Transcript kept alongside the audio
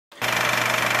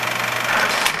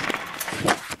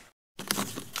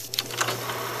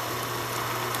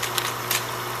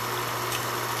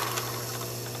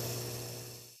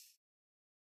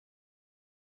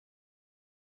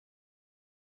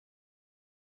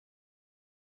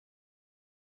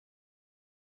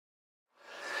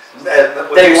You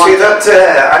see that?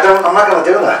 I'm not going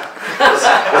to do that because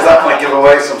that might give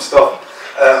away some stuff.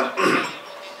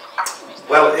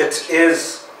 Well, it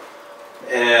is.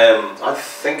 I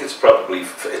think it's probably.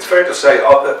 It's fair to say.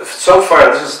 So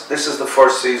far, this is the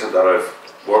first season that I've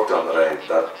worked on that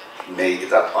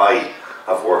I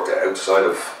have worked outside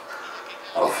of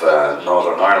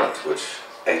Northern Ireland, which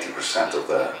 80% of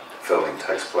the filming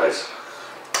takes place.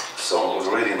 So it was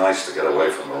really nice to get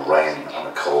away from the rain and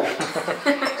the cold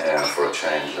for a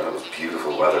change, and it was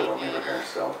beautiful weather when we were here,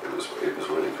 so it was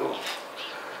really cool.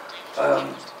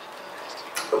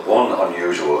 The one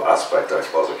unusual aspect I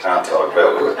suppose I can't talk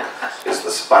about is the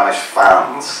Spanish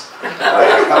fans.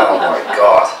 Oh my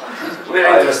God. We're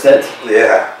interested.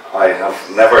 Yeah, I have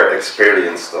never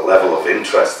experienced the level of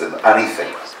interest in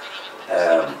anything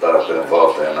that I've been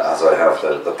involved in as I have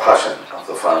the passion of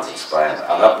the fans in Spain.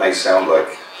 And that may sound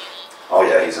like, oh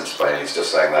yeah, he's in Spain, he's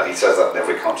just saying that. He says that in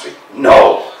every country.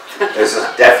 No! This is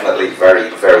definitely very,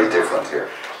 very different here.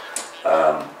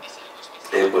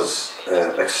 It was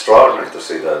extraordinary to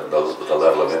see the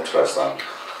level of interest and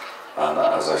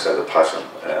as I said, the passion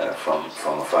from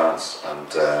the fans.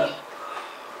 And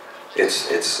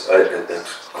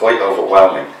it's quite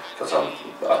overwhelming because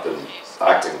I've been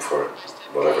acting for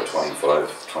whatever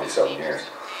 25, 27 years,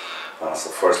 and it's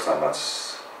the first time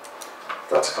that's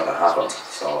kind of happened.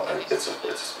 So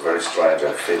it's very strange.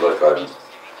 I feel like I'm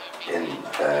in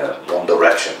one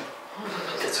direction.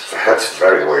 It's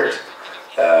very weird,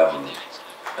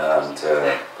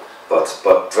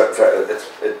 but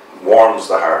it warms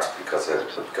the heart because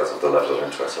of the level of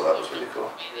interest. So that was really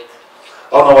cool.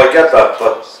 Oh no, I get that,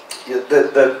 but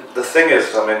the thing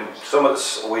is, I mean, some of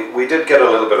this, we did get a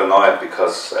little bit annoyed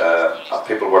because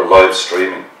people were live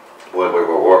streaming while we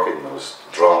were working. There was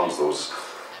drones, there was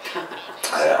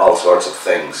all sorts of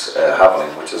things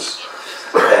happening, which is,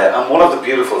 and one of the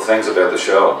beautiful things about the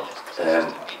show,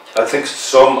 I think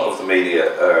some of the media,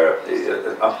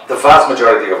 the vast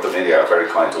majority of the media are very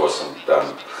kind to us,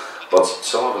 but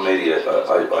some of the media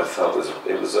I felt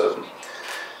it was a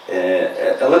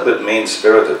little bit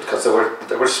mean-spirited because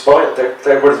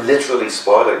they were literally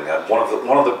spoiling. And one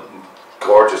of the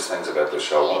gorgeous things about this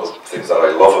show, one of the things that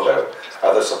I love about it,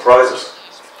 are the surprises.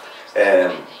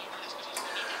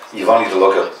 You've only to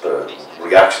look at the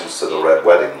reactions to the Red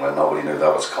Wedding when nobody knew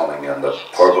that was coming, and the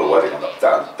Purple Wedding,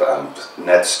 and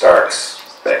Ned Stark's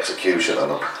execution,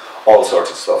 and all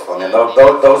sorts of stuff. I mean,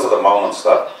 those are the moments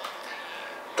that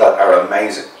are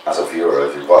amazing as a viewer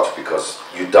if you watch, because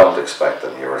you don't expect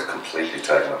them. You're completely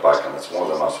taken aback, and it's one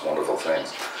of the most wonderful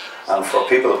things. And for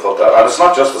people to put that, and it's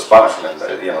not just the Spanish. I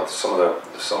mean, you know, some of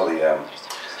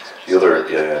the other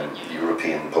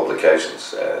European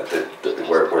publications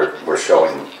were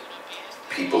showing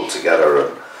people together,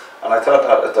 and I thought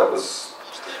that was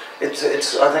I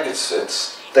think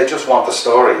it's they just want the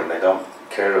story and they don't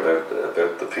care about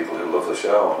the people who love the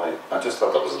show, and I just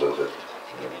thought that was a little bit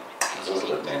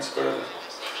mean-spirited.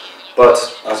 But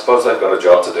I suppose they've got a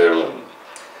job to do, and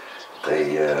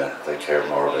they care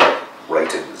more about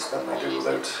ratings than they do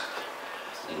about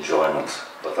enjoyment.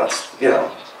 But that's, you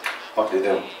know, what do you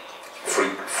do?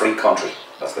 Free country,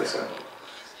 as they say.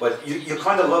 But you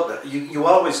kind of look, you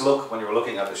always look, when you're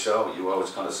looking at the show, you always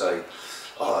kind of say,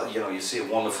 oh, you know, you see a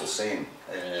wonderful scene,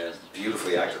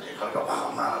 beautifully acted, and you kind of go,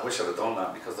 oh man, I wish I'd have done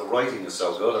that, because the writing is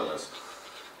so good on this.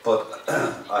 But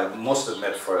I must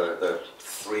admit, for the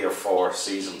 3 or 4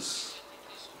 seasons,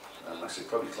 and actually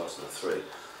probably close to the 3,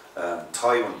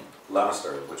 Tywin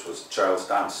Lannister, which was Charles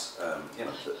Dance, you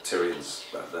know, Tyrion's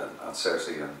and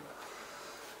Cersei and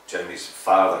Jaime's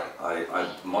father. I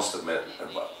must admit,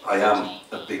 I am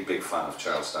a big fan of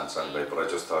Charles Dance anyway, but I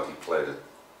just thought he played it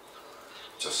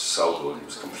just so good. He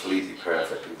was completely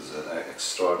perfect. He was an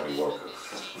extraordinary worker.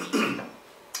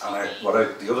 And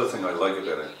the other thing I like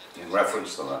about it, in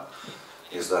reference to that,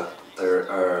 is that there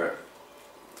are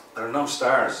no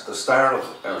stars. The star of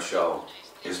our show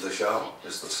is the show,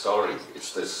 is the story.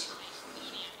 It's this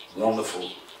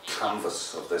wonderful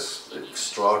canvas of this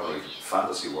extraordinary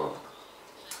fantasy world.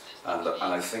 And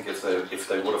I think if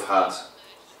they would have had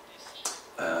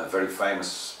very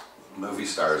famous movie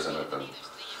stars in it, then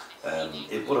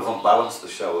it would have unbalanced the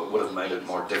show. It would have made it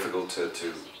more difficult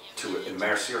to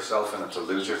immerse yourself in it, to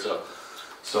lose yourself.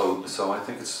 So I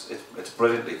think it's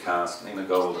brilliantly cast. Nina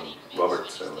Gold and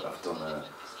Robert have done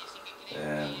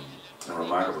a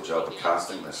remarkable job of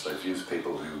casting this. They've used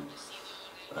people who,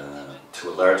 to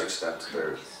a large extent,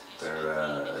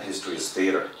 their history is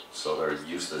theatre, so they're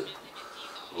used to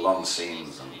long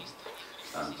scenes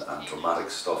and dramatic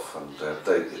stuff, and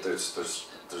there's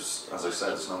as I said,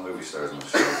 there's no movie stars in the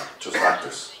show, just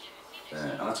actors,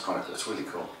 and it's really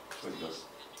cool. It's really good.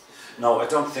 No, I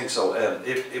don't think so.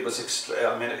 It was.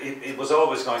 I mean, it was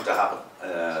always going to happen.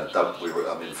 That we were.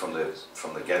 I mean, from the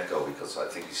get-go, because I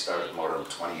think he started more than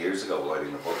 20 years ago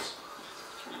writing the books,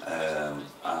 and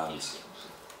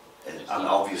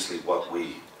obviously what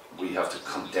we have to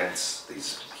condense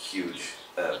these huge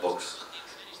books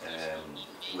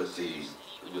with the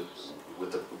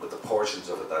portions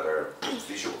of it that are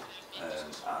visual,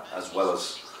 as well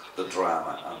as the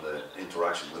drama and the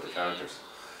interaction with the characters.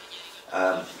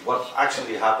 What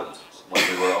actually happened when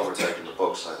we were overtaking the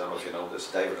books, I don't know if you know this,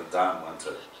 David and Dan went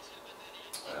to the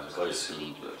guys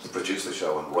who produce the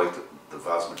show and write the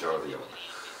vast majority of it.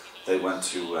 They went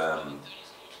to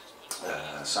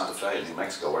Santa Fe in New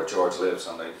Mexico, where George lives,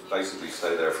 and they basically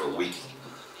stayed there for a week,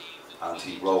 and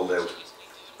he rolled out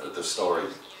the story.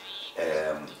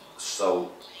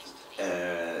 So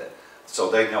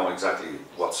they know exactly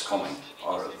what's coming,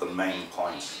 or the main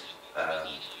points.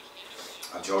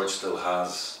 And George still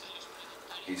has,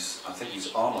 I think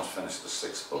he's almost finished the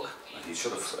 6th book. And he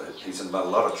should have, he's in a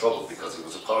lot of trouble because he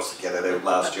was supposed to get it out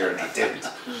last year and he didn't.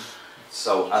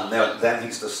 So, and then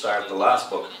he's to start the last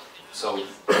book. So,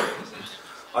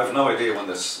 I've no idea when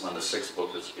the 6th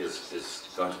book is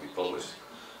going to be published.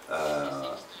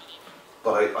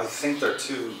 But I think they're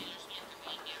two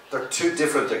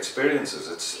different experiences.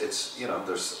 It's you know,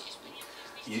 there's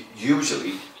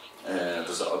usually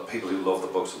there's people who love the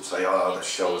books who say, oh, the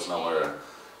show is nowhere,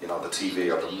 you know, the TV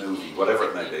or the movie, whatever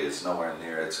it may be, it's nowhere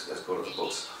near as good as the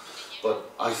books. But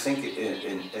I think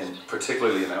in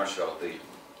particularly in our show,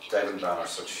 David and Dan are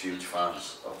such huge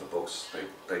fans of the books.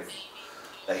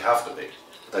 They have to be.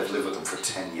 They've lived with them for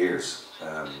 10 years.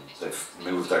 They've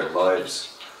moved their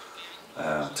lives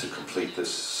to complete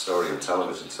this story on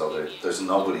television. So there's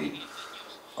nobody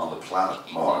on the planet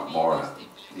more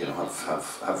you know,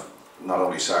 have not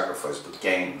only sacrificed but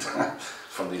gained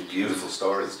from these beautiful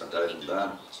stories than David and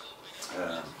Dan.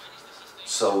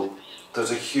 So there's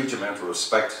a huge amount of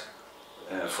respect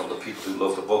from the people who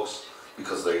love the books,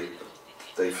 because they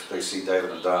see David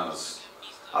and Dan as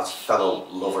fellow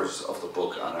lovers of the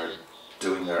book and are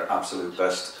doing their absolute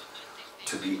best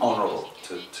to be honourable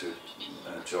to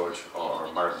George or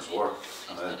Martin's work,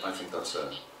 and I think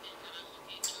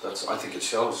I think it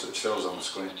shows on the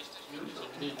screen.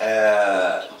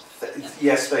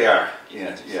 Yes, they are.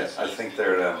 Yeah. I think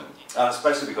they're, and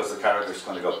especially because the characters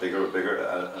kind of got bigger and bigger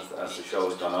as the show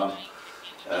has gone on,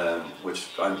 which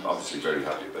I'm obviously very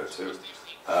happy about too.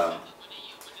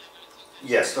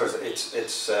 Yes,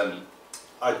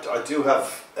 I do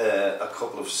have a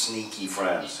couple of sneaky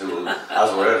friends who will,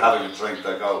 as we're out having a drink,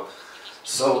 they go,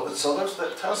 so tell us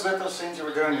about those scenes you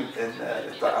were doing and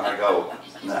I go,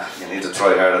 nah, you need to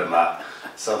try harder than that.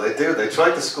 So they do. They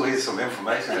try to squeeze some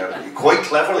information out of me, quite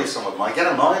cleverly. Some of them. I get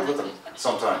annoyed with them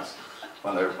sometimes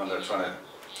when they're trying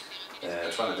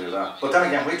to do that. But then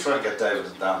again, we try to get David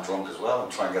and Dan drunk as well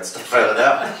and try and get stuff out of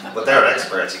them. But they're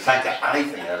experts. You can't get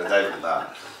anything out of David and Dan.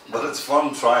 But it's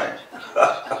fun trying.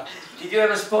 Did you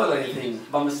ever spoil anything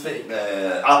by mistake?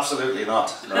 Absolutely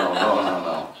not.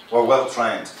 No. We're well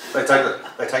trained. They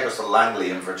take us to Langley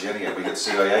in Virginia. We get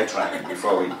CIA training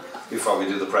before we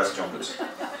do the press junkets.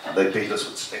 And they beat us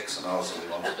with sticks and all, so we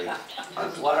won't beat.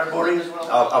 Waterboarding as well?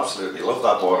 Oh, absolutely. Love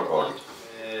that waterboarding.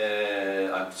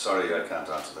 I'm sorry, I can't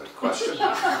answer that question.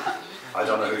 I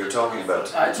don't know who you're talking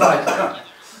about. I tried.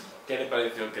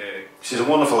 She's a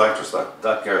wonderful actress.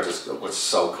 That girl was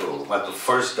so cool. Like the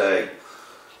first day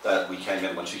that we came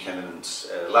in, when she came in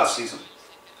last season,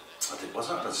 I think, was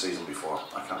that the season before?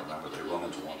 I can't remember. They run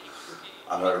into one.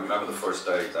 And I remember the first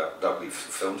day that we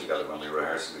filmed together, when we were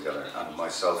rehearsing together, and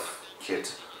myself,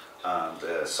 Kit, and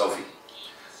Sophie,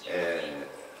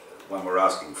 when we're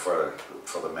asking for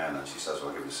the men, and she says, well,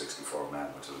 I'll give you 64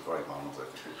 men, which is a great moment, I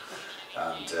think.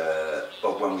 And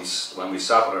but when we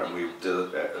sat with her and we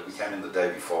came in the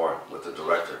day before with the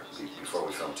director, before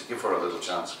we filmed, to give her a little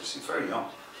chance, because she's very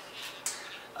young.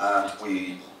 And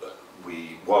we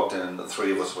walked in, the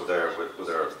three of us were there with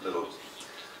our little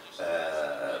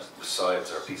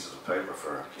sides or pieces of paper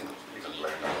for, you know, even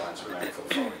laying our lines we made for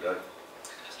the following day.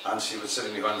 And she was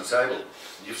sitting behind the table.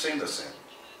 You've seen this scene.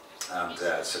 And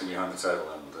sitting behind the table,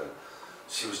 and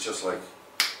she was just like,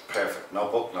 perfect. No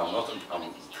book, no nothing.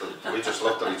 We just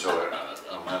looked at each other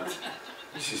and went,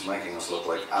 she's making us look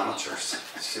like amateurs.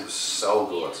 She was so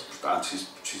good. And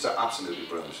she's absolutely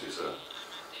brilliant.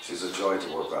 She's a joy to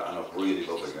work with, and a really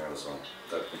lovely girl as well.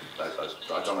 I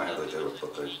don't know how they do it,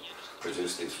 but they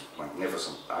produce these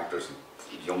magnificent actors and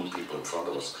young people in front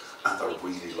of us, and they're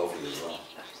really lovely as well.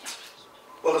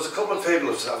 Well, there's a couple of people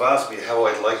who have asked me how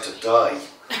I'd like to die,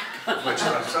 which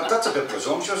that's a bit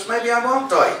presumptuous. Maybe I won't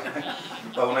die.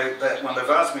 But when they've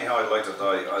asked me how I'd like to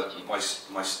die,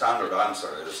 my standard answer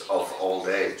is of old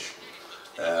age.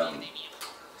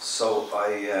 So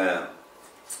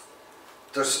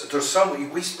there's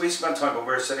some, we spend time when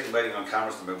we're sitting waiting on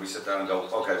cameras to move, we sit down and go,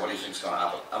 okay, what do you think's going to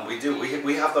happen? And we do,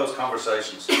 we have those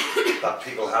conversations that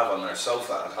people have on their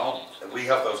sofa at home. We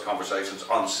have those conversations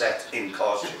on set in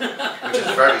costume, which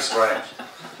is very strange.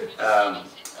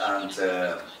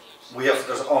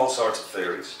 There's all sorts of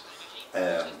theories.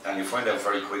 And you find out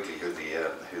very quickly who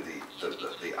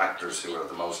the actors who are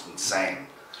the most insane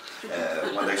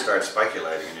when they start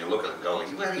speculating, and you look at them going,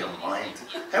 "You out of your mind?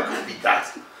 How could it be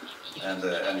that?"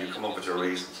 And you come up with your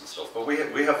reasons and stuff. But we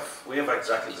have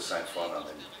exactly the same fun. I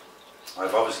mean,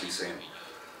 I've obviously seen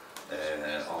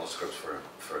all the scripts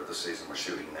for the season we're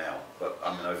shooting now, but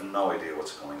I mean I've no idea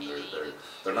what's coming.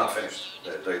 They're not finished.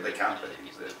 They can't be.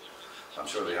 I'm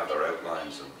sure they have their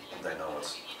outlines and they know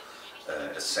what's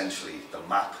essentially the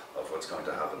map of what's going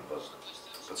to happen, but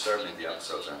certainly the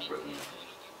episodes aren't written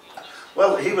yet.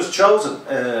 Well, he was chosen.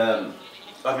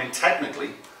 I mean,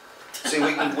 technically, see,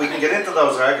 we can get into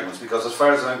those arguments because, as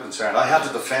far as I'm concerned, I had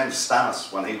to defend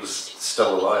Stannis when he was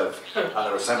still alive, and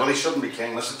they were saying, "Well, he shouldn't be king."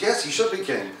 And I said, "Yes, he should be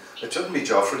king. It shouldn't be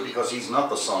Joffrey because he's not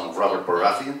the son of Robert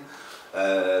Baratheon.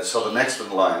 So the next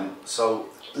in line, so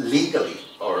legally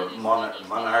or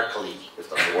monarchically, if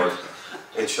that's a word."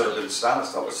 It should have been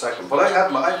Stannis that was second. But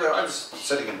I was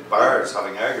sitting in bars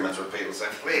having arguments with people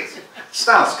saying, "Please,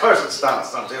 Stannis, of course it's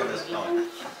Stannis, I'm doing this." No,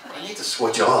 I need to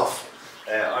switch off.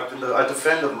 I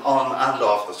defend him on and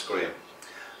off the screen.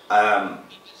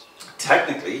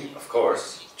 Technically, of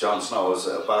course, Jon Snow is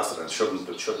a bastard and shouldn't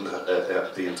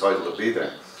be entitled to be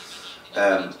there.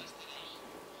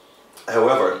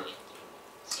 However,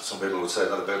 some people would say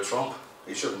that about Trump.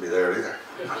 He shouldn't be there either.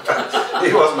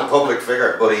 He wasn't a public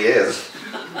figure, but he is.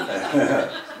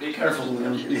 Be careful,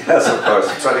 Liam. Yes, of course.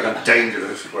 He's treading on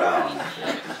dangerous ground.